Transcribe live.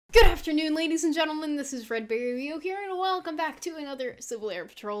Good afternoon, ladies and gentlemen, this is Redberryweo here, and welcome back to another Civil Air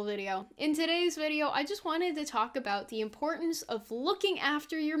Patrol video. In today's video, I just wanted to talk about the importance of looking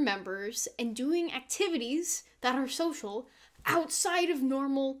after your members and doing activities that are social outside of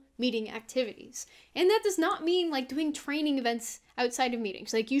normal meeting activities. And that does not mean like doing training events outside of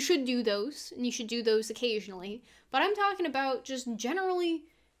meetings. Like, you should do those, and you should do those occasionally, but I'm talking about just generally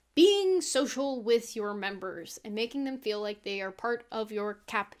being social with your members and making them feel like they are part of your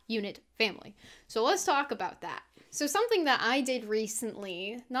CAP unit family. So let's talk about that. So something that I did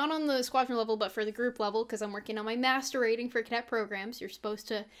recently, not on the squadron level, but for the group level, because I'm working on my master rating for cadet programs. You're supposed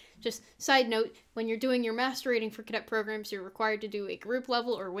to, just side note, when you're doing your master rating for cadet programs, you're required to do a group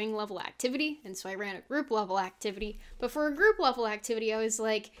level or wing level activity. And so I ran a group level activity. But for a group level activity, I was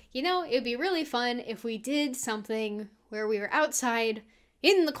like, you know, it'd be really fun if we did something where we were outside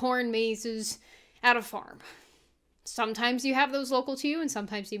in the corn mazes at a farm. Sometimes you have those local to you and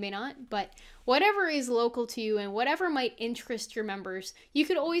sometimes you may not, but whatever is local to you and whatever might interest your members, you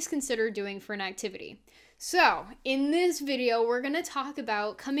could always consider doing for an activity. So, in this video, we're going to talk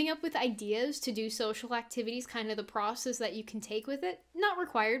about coming up with ideas to do social activities, kind of the process that you can take with it. Not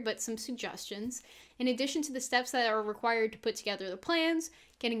required, but some suggestions. In addition to the steps that are required to put together the plans,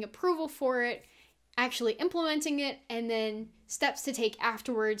 getting approval for it, actually implementing it, and then steps to take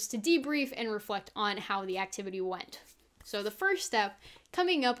afterwards to debrief and reflect on how the activity went. So the first step,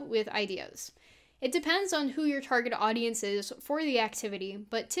 coming up with ideas. It depends on who your target audience is for the activity,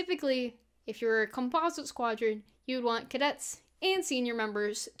 but typically, if you're a composite squadron, you would want cadets and senior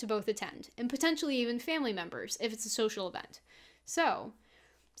members to both attend, and potentially even family members if it's a social event. So,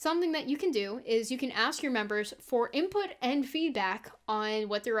 something that you can do is you can ask your members for input and feedback on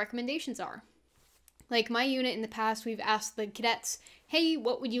what their recommendations are. Like my unit in the past, we've asked the cadets, hey,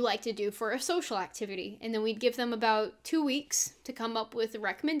 what would you like to do for a social activity? And then we'd give them about 2 weeks to come up with a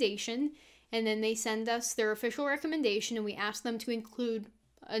recommendation. And then they send us their official recommendation and we ask them to include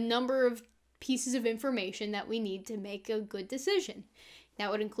a number of pieces of information that we need to make a good decision.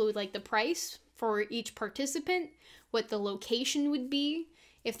 That would include like the price for each participant, what the location would be,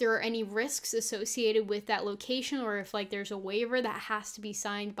 if there are any risks associated with that location, or if like there's a waiver that has to be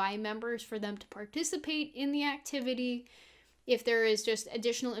signed by members for them to participate in the activity, if there is just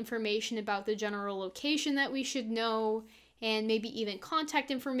additional information about the general location that we should know, and maybe even contact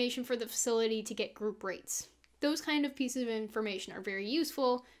information for the facility to get group rates. Those kind of pieces of information are very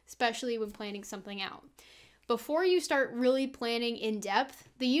useful, especially when planning something out. Before you start really planning in depth,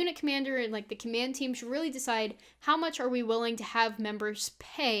 the unit commander and like the command team should really decide how much are we willing to have members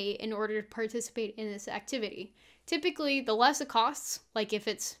pay in order to participate in this activity. Typically, the less it costs, like if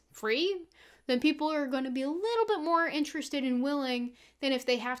it's free, then people are going to be a little bit more interested and willing than if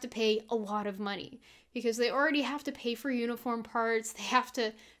they have to pay a lot of money. Because they already have to pay for uniform parts, they have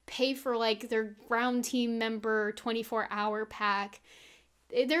to pay for like their ground team member 24-hour pack.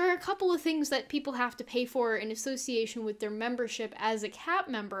 There are a couple of things that people have to pay for in association with their membership as a CAP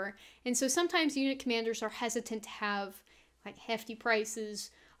member, and so sometimes unit commanders are hesitant to have like hefty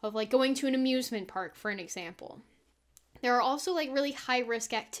prices of like going to an amusement park, for an example. There are also like really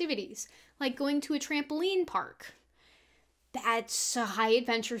high-risk activities, like going to a trampoline park. That's a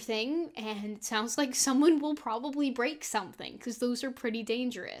high-adventure thing, and it sounds like someone will probably break something, because those are pretty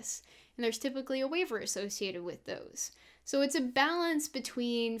dangerous, and there's typically a waiver associated with those. So it's a balance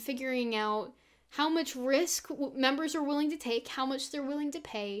between figuring out how much risk members are willing to take, how much they're willing to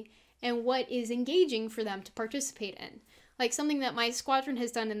pay, and what is engaging for them to participate in. Like something that my squadron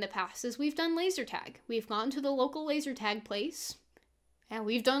has done in the past is we've done laser tag. We've gone to the local laser tag place, and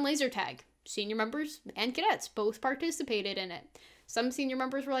we've done laser tag. Senior members and cadets both participated in it. Some senior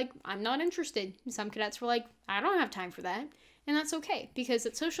members were like, I'm not interested. Some cadets were like, I don't have time for that. And that's okay, because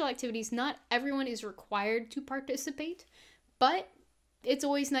at social activities, not everyone is required to participate, but it's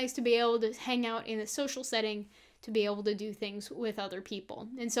always nice to be able to hang out in a social setting to be able to do things with other people.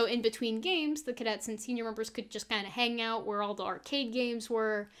 And so in between games, the cadets and senior members could just kind of hang out where all the arcade games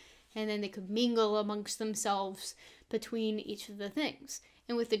were, and then they could mingle amongst themselves between each of the things.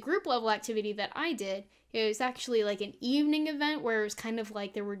 And with the group level activity that I did, it was actually like an evening event where it was kind of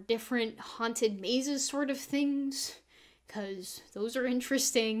like there were different haunted mazes sort of things, because those are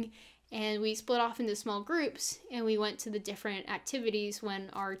interesting, and we split off into small groups, and we went to the different activities when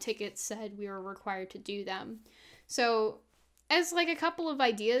our tickets said we were required to do them. So, as like a couple of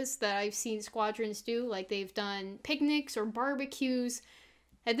ideas that I've seen squadrons do, like they've done picnics or barbecues.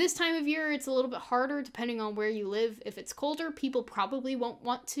 At this time of year, it's a little bit harder depending on where you live. If it's colder, people probably won't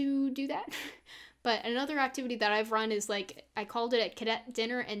want to do that. But another activity that I've run is like, I called it a cadet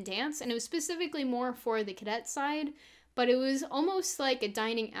dinner and dance, and it was specifically more for the cadet side, but it was almost like a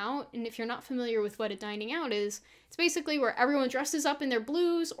dining out. And if you're not familiar with what a dining out is, it's basically where everyone dresses up in their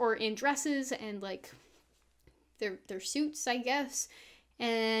blues or in dresses and like their suits, I guess.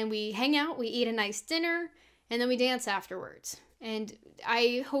 And we hang out, we eat a nice dinner, and then we dance afterwards. And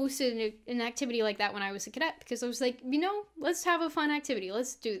I hosted an activity like that when I was a cadet because I was like, let's have a fun activity.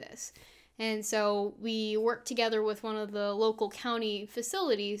 Let's do this. And so we worked together with one of the local county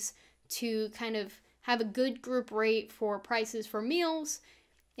facilities to kind of have a good group rate for prices for meals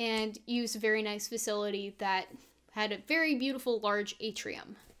and use a very nice facility that had a very beautiful large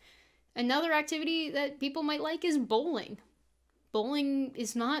atrium. Another activity that people might like is bowling. Bowling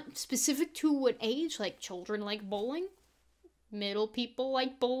is not specific to what age, like children like bowling, middle people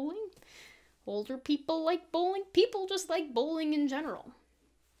like bowling, older people like bowling, people just like bowling in general.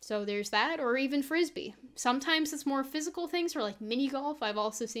 So there's that, or even frisbee. Sometimes it's more physical things, or like mini golf. I've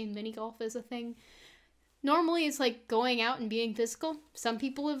also seen mini golf as a thing. Normally it's like going out and being physical. Some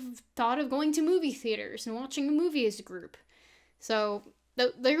people have thought of going to movie theaters and watching a movie as a group. So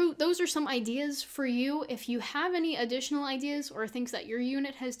those are some ideas for you. If you have any additional ideas or things that your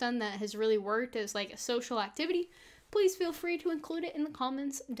unit has done that has really worked as like a social activity, please feel free to include it in the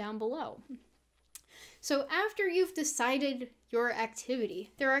comments down below. So after you've decided your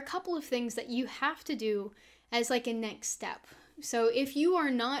activity, there are a couple of things that you have to do as like a next step. So if you are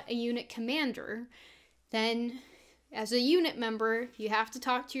not a unit commander, then as a unit member, you have to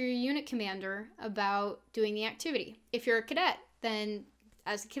talk to your unit commander about doing the activity. If you're a cadet, then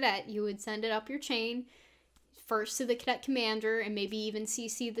as a cadet, you would send it up your chain first to the cadet commander and maybe even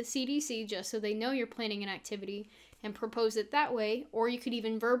CC the CDC just so they know you're planning an activity and propose it that way. Or you could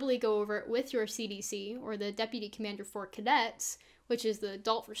even verbally go over it with your CDC or the deputy commander for cadets, which is the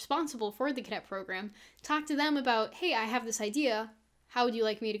adult responsible for the cadet program. Talk to them about, hey, I have this idea. How would you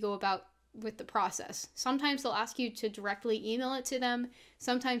like me to go about with the process? Sometimes they'll ask you to directly email it to them.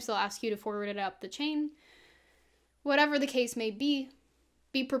 Sometimes they'll ask you to forward it up the chain. Whatever the case may be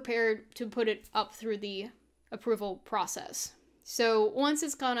prepared to put it up through the approval process. So once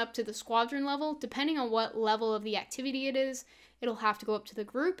it's gone up to the squadron level, depending on what level of the activity it is, it'll have to go up to the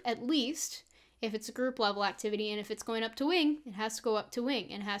group at least if it's a group level activity, and if it's going up to wing, it has to go up to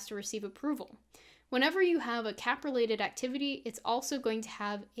wing and has to receive approval. Whenever you have a CAP related activity, it's also going to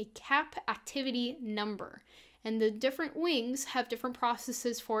have a CAP activity number, and the different wings have different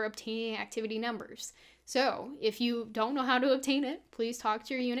processes for obtaining activity numbers. So if you don't know how to obtain it, please talk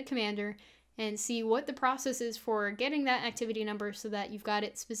to your unit commander and see what the process is for getting that activity number so that you've got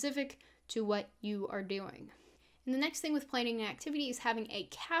it specific to what you are doing. And the next thing with planning an activity is having a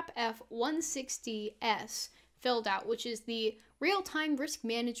CAP F160S filled out, which is the real-time risk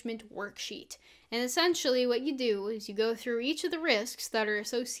management worksheet. And essentially what you do is you go through each of the risks that are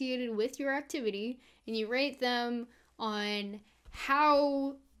associated with your activity and you rate them on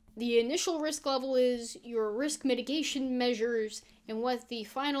how the initial risk level is, your risk mitigation measures, and what the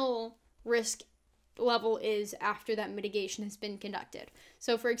final risk level is after that mitigation has been conducted.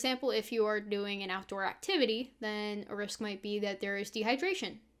 So for example, if you are doing an outdoor activity, then a risk might be that there is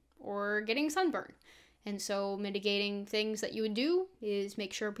dehydration or getting sunburn. And so mitigating things that you would do is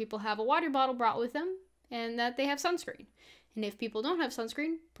make sure people have a water bottle brought with them and that they have sunscreen. And if people don't have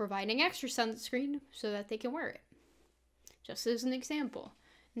sunscreen, providing extra sunscreen so that they can wear it. Just as an example.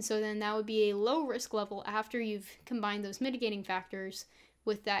 And so then that would be a low risk level after you've combined those mitigating factors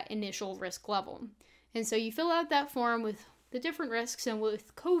with that initial risk level. And so you fill out that form with the different risks, and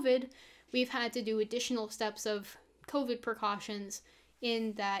with COVID, we've had to do additional steps of COVID precautions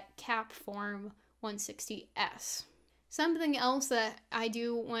in that CAP form 160S. Something else that I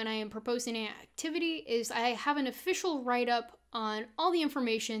do when I am proposing an activity is I have an official write-up on all the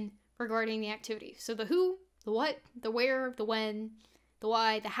information regarding the activity. So the who, the what, the where, the when, the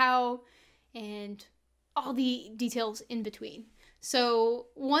why, the how, and all the details in between. So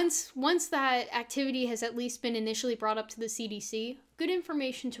once that activity has at least been initially brought up to the CDC, good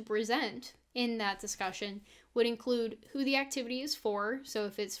information to present in that discussion would include who the activity is for. So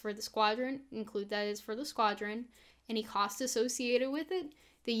if it's for the squadron, include that it's for the squadron, any cost associated with it,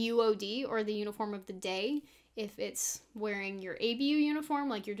 the UOD or the uniform of the day. If it's wearing your ABU uniform,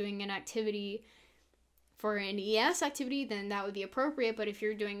 like you're doing an activity for an ES activity, then that would be appropriate. But if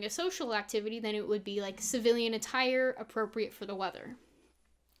you're doing a social activity, then it would be like civilian attire appropriate for the weather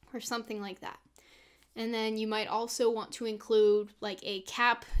or something like that. And then you might also want to include like a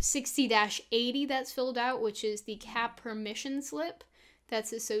CAP 60-80 that's filled out, which is the CAP permission slip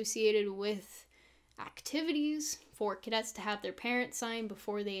that's associated with activities for cadets to have their parents sign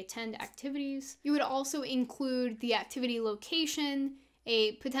before they attend activities. You would also include the activity location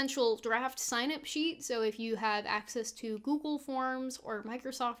a potential draft sign-up sheet. So if you have access to Google Forms or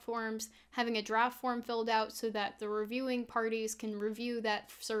Microsoft Forms, having a draft form filled out so that the reviewing parties can review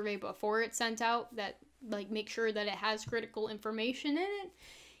that survey before it's sent out, that like make sure that it has critical information in it,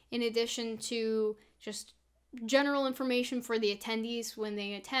 in addition to just general information for the attendees when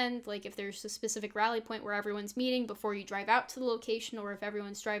they attend, like if there's a specific rally point where everyone's meeting before you drive out to the location, or if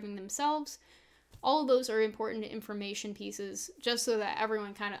everyone's driving themselves. All of those are important information pieces, just so that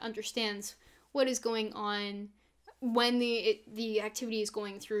everyone kind of understands what is going on when the activity is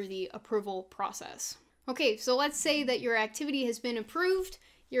going through the approval process. Okay, so let's say that your activity has been approved,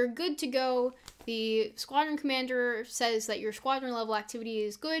 you're good to go. The squadron commander says that your squadron level activity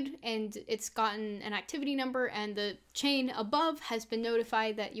is good and it's gotten an activity number, and the chain above has been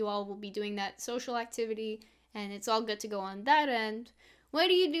notified that you all will be doing that social activity and it's all good to go on that end. What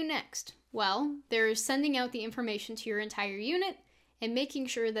do you do next? Well, there's sending out the information to your entire unit and making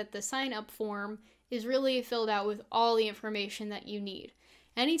sure that the sign-up form is really filled out with all the information that you need.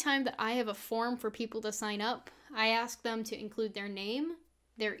 Anytime that I have a form for people to sign up, I ask them to include their name,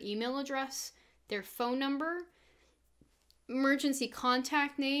 their email address, their phone number, emergency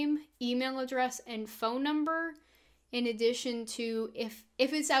contact name, email address, and phone number. In addition to, if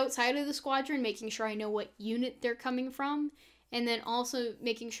it's outside of the squadron, making sure I know what unit they're coming from. And then also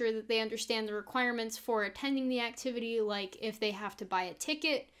making sure that they understand the requirements for attending the activity, like if they have to buy a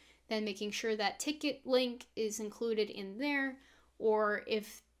ticket, then making sure that ticket link is included in there, or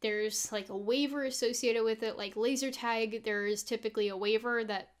if there's like a waiver associated with it, like laser tag, there is typically a waiver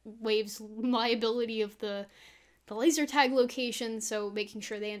that waives liability of the laser tag location, so making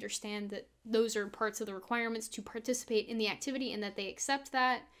sure they understand that those are parts of the requirements to participate in the activity and that they accept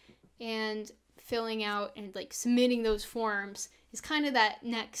that. And filling out and like submitting those forms is kind of that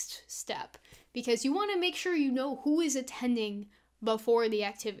next step, because you want to make sure you know who is attending before the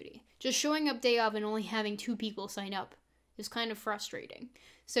activity. Just showing up day of and only having 2 people sign up is kind of frustrating.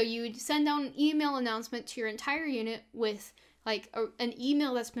 So you would send out an email announcement to your entire unit with like an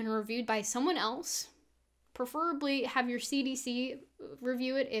email that's been reviewed by someone else. Preferably have your CDC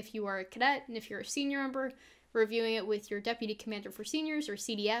review it if you are a cadet, and if you're a senior member, reviewing it with your deputy commander for seniors, or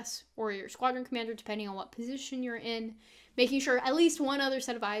CDS, or your squadron commander, depending on what position you're in. Making sure at least one other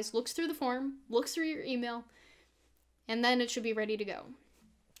set of eyes looks through the form, looks through your email, and then it should be ready to go.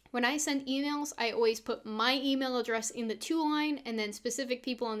 When I send emails, I always put my email address in the to line, and then specific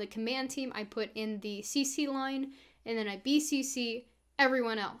people on the command team I put in the CC line, and then I BCC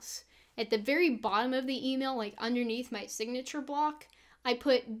everyone else. At the very bottom of the email, like underneath my signature block, I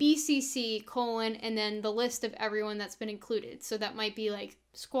put BCC : and then the list of everyone that's been included. So that might be like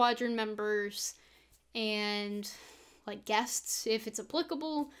squadron members and like guests if it's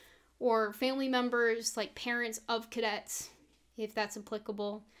applicable, or family members like parents of cadets if that's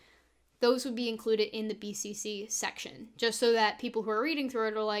applicable. Those would be included in the BCC section, just so that people who are reading through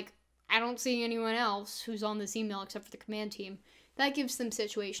it are like, I don't see anyone else who's on this email except for the command team. That gives them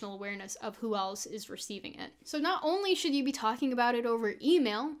situational awareness of who else is receiving it. So not only should you be talking about it over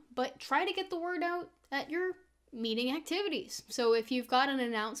email, but try to get the word out at your meeting activities. So if you've got an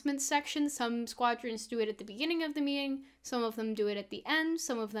announcements section, some squadrons do it at the beginning of the meeting, some of them do it at the end,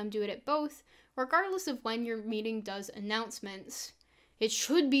 some of them do it at both. Regardless of when your meeting does announcements, it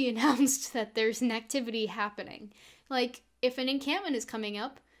should be announced that there's an activity happening. Like, if an encampment is coming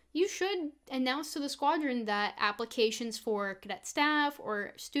up, you should announce to the squadron that applications for cadet staff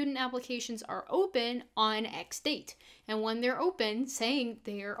or student applications are open on X date. And when they're open, saying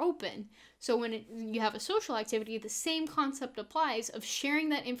they are open. So when you have a social activity, the same concept applies of sharing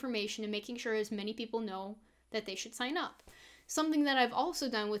that information and making sure as many people know that they should sign up. Something that I've also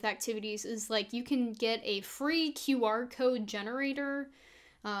done with activities is like you can get a free QR code generator.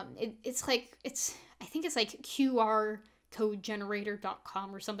 I think it's like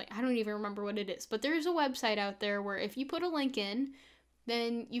QRcodegenerator.com or something. I don't even remember what it is, but there's a website out there where if you put a link in,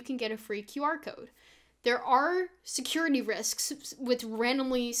 then you can get a free QR code. There are security risks with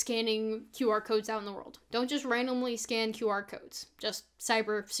randomly scanning QR codes out in the world. Don't just randomly scan QR codes. Just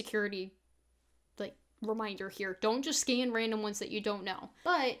cyber security reminder here. Don't just scan random ones that you don't know.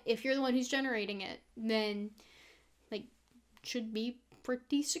 But if you're the one who's generating it, then should be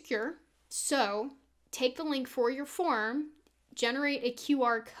pretty secure. So take the link for your form, generate a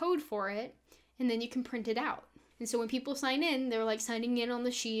QR code for it, and then you can print it out. And so when people sign in, they're like signing in on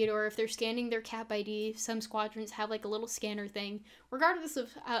the sheet, or if they're scanning their cap ID, some squadrons have like a little scanner thing. Regardless of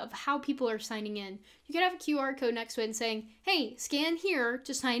how people are signing in, you could have a QR code next to it and saying, hey, scan here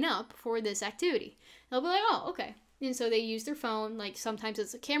to sign up for this activity. They'll be like, oh, okay. And so they use their phone, like sometimes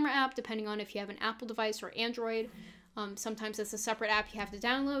it's a camera app, depending on if you have an Apple device or Android. Sometimes it's a separate app you have to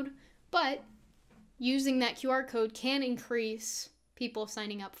download, but using that QR code can increase people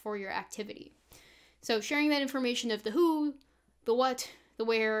signing up for your activity. So sharing that information of the who, the what, the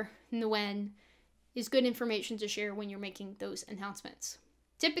where, and the when is good information to share when you're making those announcements.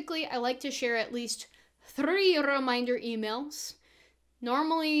 Typically, I like to share at least 3 reminder emails.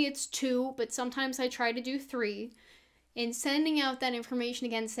 Normally it's 2, but sometimes I try to do 3. And sending out that information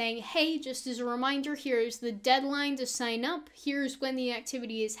again saying, hey, just as a reminder, here's the deadline to sign up, here's when the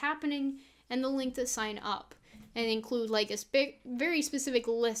activity is happening, and the link to sign up. And include like a very specific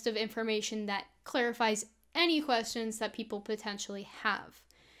list of information that clarifies any questions that people potentially have.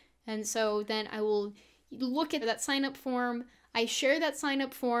 And so then I will look at that sign up form. I share that sign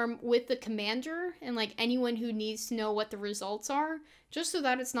up form with the commander and like anyone who needs to know what the results are, just so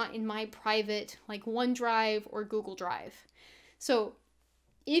that it's not in my private like OneDrive or Google Drive. So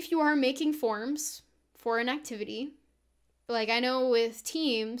if you are making forms for an activity, like I know with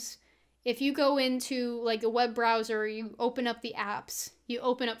Teams, if you go into like a web browser, you open up the apps, you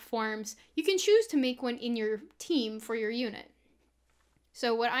open up forms, you can choose to make one in your team for your unit.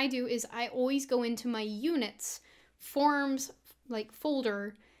 So what I do is I always go into my units forms like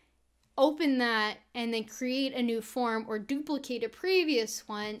folder, open that, and then create a new form or duplicate a previous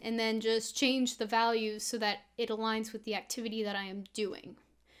one, and then just change the values so that it aligns with the activity that I am doing.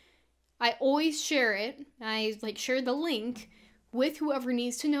 I always share it. I like share the link with whoever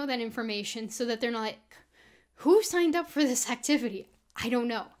needs to know that information so that they're not like, who signed up for this activity? I don't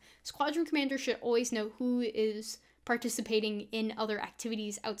know. Squadron commander should always know who is participating in other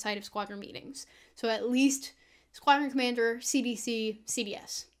activities outside of squadron meetings. So at least squadron commander, CDC,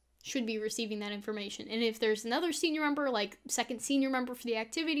 CDS should be receiving that information. And if there's another senior member, like second senior member for the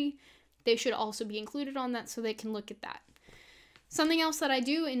activity, they should also be included on that so they can look at that. Something else that I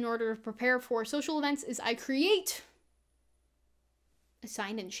do in order to prepare for social events is I create a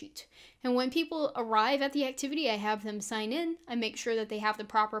sign-in sheet. And when people arrive at the activity, I have them sign in. I make sure that they have the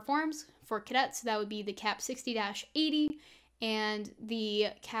proper forms. For cadets, that would be the CAP 60-80 and the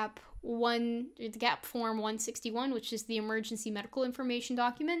CAP Form 161, which is the emergency medical information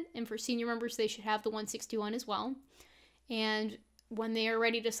document. And for senior members, they should have the 161 as well. And when they are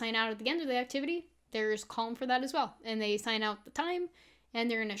ready to sign out at the end of the activity, there's a column for that as well. And they sign out the time and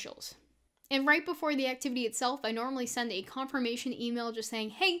their initials. And right before the activity itself, I normally send a confirmation email just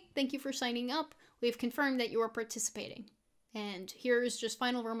saying, hey, thank you for signing up. We've confirmed that you are participating. And here's just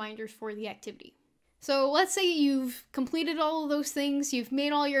final reminders for the activity. So let's say you've completed all of those things, you've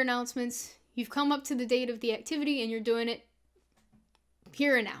made all your announcements, you've come up to the date of the activity, and you're doing it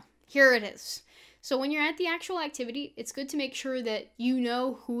here and now. Here it is. So when you're at the actual activity, it's good to make sure that you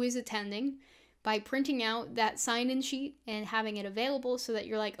know who is attending by printing out that sign-in sheet and having it available so that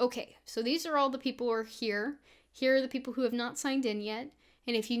you're like, okay, so these are all the people who are here. Here are the people who have not signed in yet.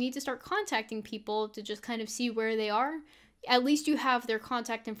 And if you need to start contacting people to just kind of see where they are, at least you have their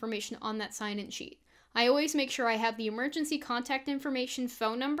contact information on that sign-in sheet. I always make sure I have the emergency contact information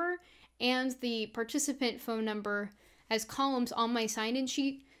phone number and the participant phone number as columns on my sign-in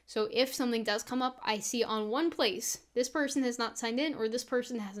sheet. So if something does come up, I see on one place, this person has not signed in or this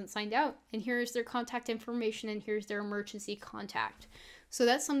person hasn't signed out, and here's their contact information and here's their emergency contact. So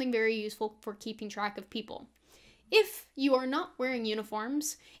that's something very useful for keeping track of people. If you are not wearing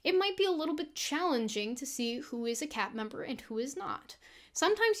uniforms, it might be a little bit challenging to see who is a CAP member and who is not.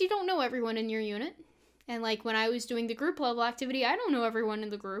 Sometimes you don't know everyone in your unit. And like when I was doing the group level activity, I don't know everyone in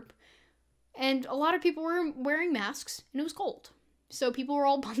the group. And a lot of people were wearing masks and it was cold. So people were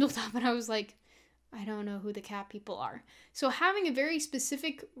all bundled up and I was like, I don't know who the CAP people are. So having a very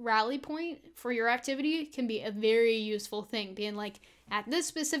specific rally point for your activity can be a very useful thing. Being like, at this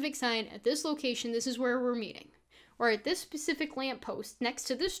specific sign, at this location, this is where we're meeting. Or at this specific lamppost next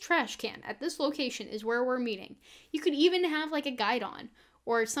to this trash can at this location is where we're meeting. You could even have like a guide on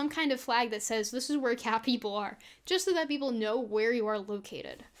or some kind of flag that says this is where CAP people are, just so that people know where you are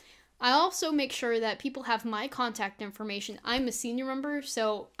located. I also make sure that people have my contact information. I'm a senior member,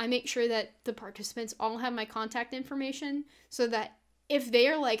 so I make sure that the participants all have my contact information so that if they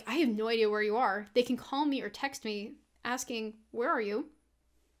are like, I have no idea where you are, they can call me or text me asking, where are you?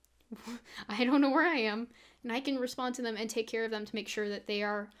 I don't know where I am. And I can respond to them and take care of them to make sure that they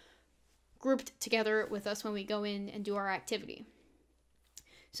are grouped together with us when we go in and do our activity.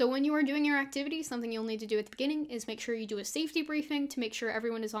 So when you are doing your activity, something you'll need to do at the beginning is make sure you do a safety briefing to make sure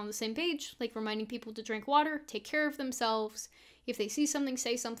everyone is on the same page, like reminding people to drink water, take care of themselves, if they see something,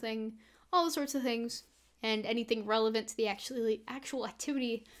 say something, all the sorts of things, and anything relevant to the actual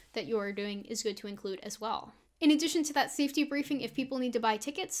activity that you are doing is good to include as well. In addition to that safety briefing, if people need to buy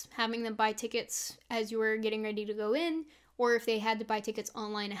tickets, having them buy tickets as you were getting ready to go in, or if they had to buy tickets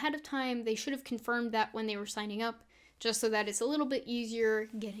online ahead of time, they should have confirmed that when they were signing up, just so that it's a little bit easier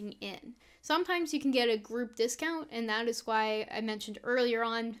getting in. Sometimes you can get a group discount, and that is why I mentioned earlier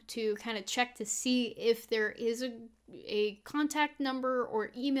on to kind of check to see if there is a contact number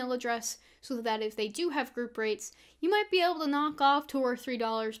or email address, so that if they do have group rates, you might be able to knock off $2 or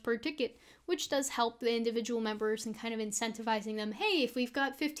 $3 per ticket, which does help the individual members and kind of incentivizing them. Hey, if we've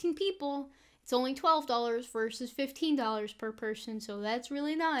got 15 people, it's only $12 versus $15 per person, so that's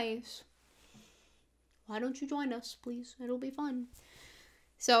really nice. Why don't you join us, please? It'll be fun.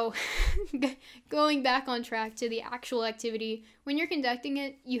 So, going back on track to the actual activity, when you're conducting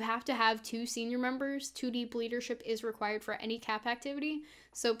it, you have to have 2 senior members. 2 deep leadership is required for any CAP activity,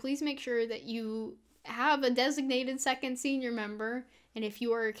 so please make sure that you have a designated second senior member, and if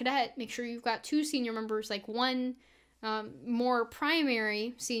you are a cadet, make sure you've got 2 senior members, like 1 more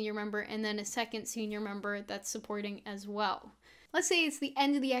primary senior member, and then a second senior member that's supporting as well. Let's say it's the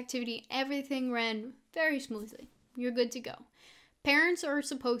end of the activity, everything ran very smoothly. You're good to go. Parents are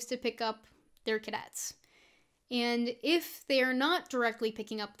supposed to pick up their cadets. And if they are not directly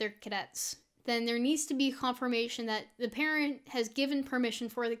picking up their cadets, then there needs to be confirmation that the parent has given permission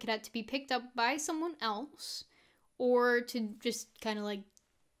for the cadet to be picked up by someone else, or to just kind of like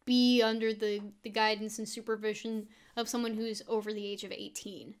be under the guidance and supervision of someone who's over the age of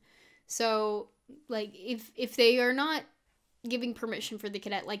 18. So, like, if they are not giving permission for the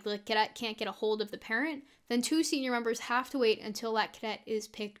cadet, like the cadet can't get a hold of the parent, then 2 senior members have to wait until that cadet is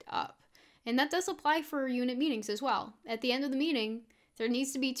picked up. And that does apply for unit meetings as well. At the end of the meeting, there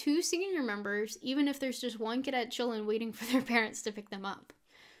needs to be 2 senior members, even if there's just 1 cadet chilling waiting for their parents to pick them up.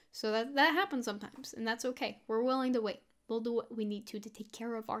 So that happens sometimes, and that's okay. We're willing to wait. We'll do what we need to take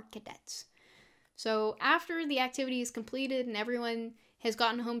care of our cadets. So after the activity is completed and everyone has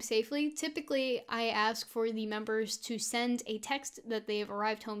gotten home safely, typically I ask for the members to send a text that they have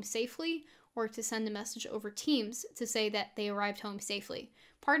arrived home safely, or to send a message over Teams to say that they arrived home safely.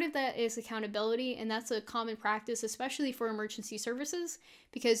 Part of that is accountability, and that's a common practice, especially for emergency services,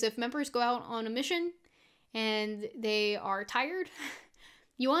 because if members go out on a mission and they are tired,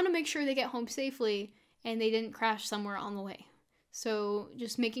 you want to make sure they get home safely and they didn't crash somewhere on the way. So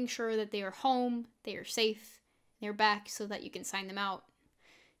just making sure that they are home, they are safe, they're back so that you can sign them out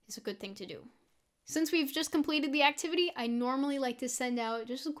is a good thing to do. Since we've just completed the activity, I normally like to send out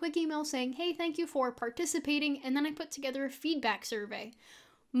just a quick email saying, hey, thank you for participating, and then I put together a feedback survey.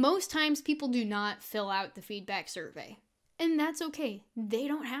 Most times people do not fill out the feedback survey, and that's okay. They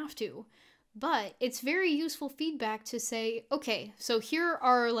don't have to. But it's very useful feedback to say, okay, so here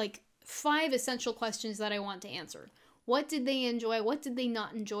are like 5 essential questions that I want to answer. What did they enjoy? What did they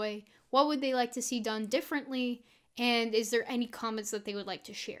not enjoy? What would they like to see done differently? And is there any comments that they would like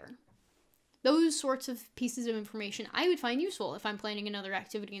to share? Those sorts of pieces of information I would find useful if I'm planning another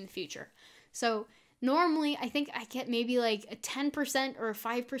activity in the future. So normally I think I get maybe like a 10% or a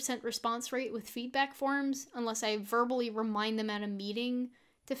 5% response rate with feedback forms, unless I verbally remind them at a meeting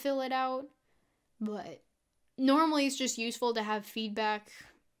to fill it out. But normally it's just useful to have feedback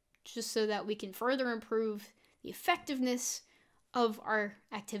just so that we can further improve the effectiveness of our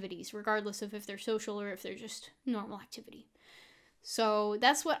activities, regardless of if they're social or if they're just normal activity. So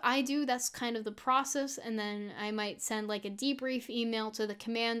that's what I do. That's kind of the process. And then I might send like a debrief email to the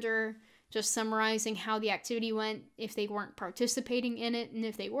commander, just summarizing how the activity went if they weren't participating in it. And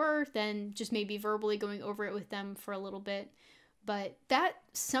if they were, then just maybe verbally going over it with them for a little bit. But that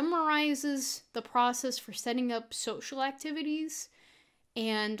summarizes the process for setting up social activities.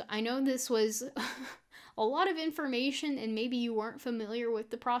 And I know this was a lot of information and maybe you weren't familiar with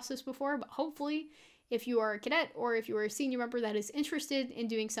the process before, but hopefully if you are a cadet or if you are a senior member that is interested in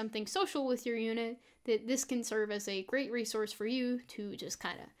doing something social with your unit, that this can serve as a great resource for you to just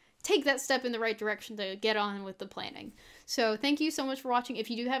kind of take that step in the right direction to get on with the planning. So thank you so much for watching. If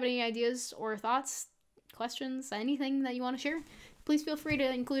you do have any ideas or thoughts, questions, anything that you want to share, please feel free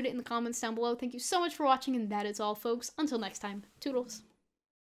to include it in the comments down below. Thank you so much for watching, and that is all, folks. Until next time, toodles.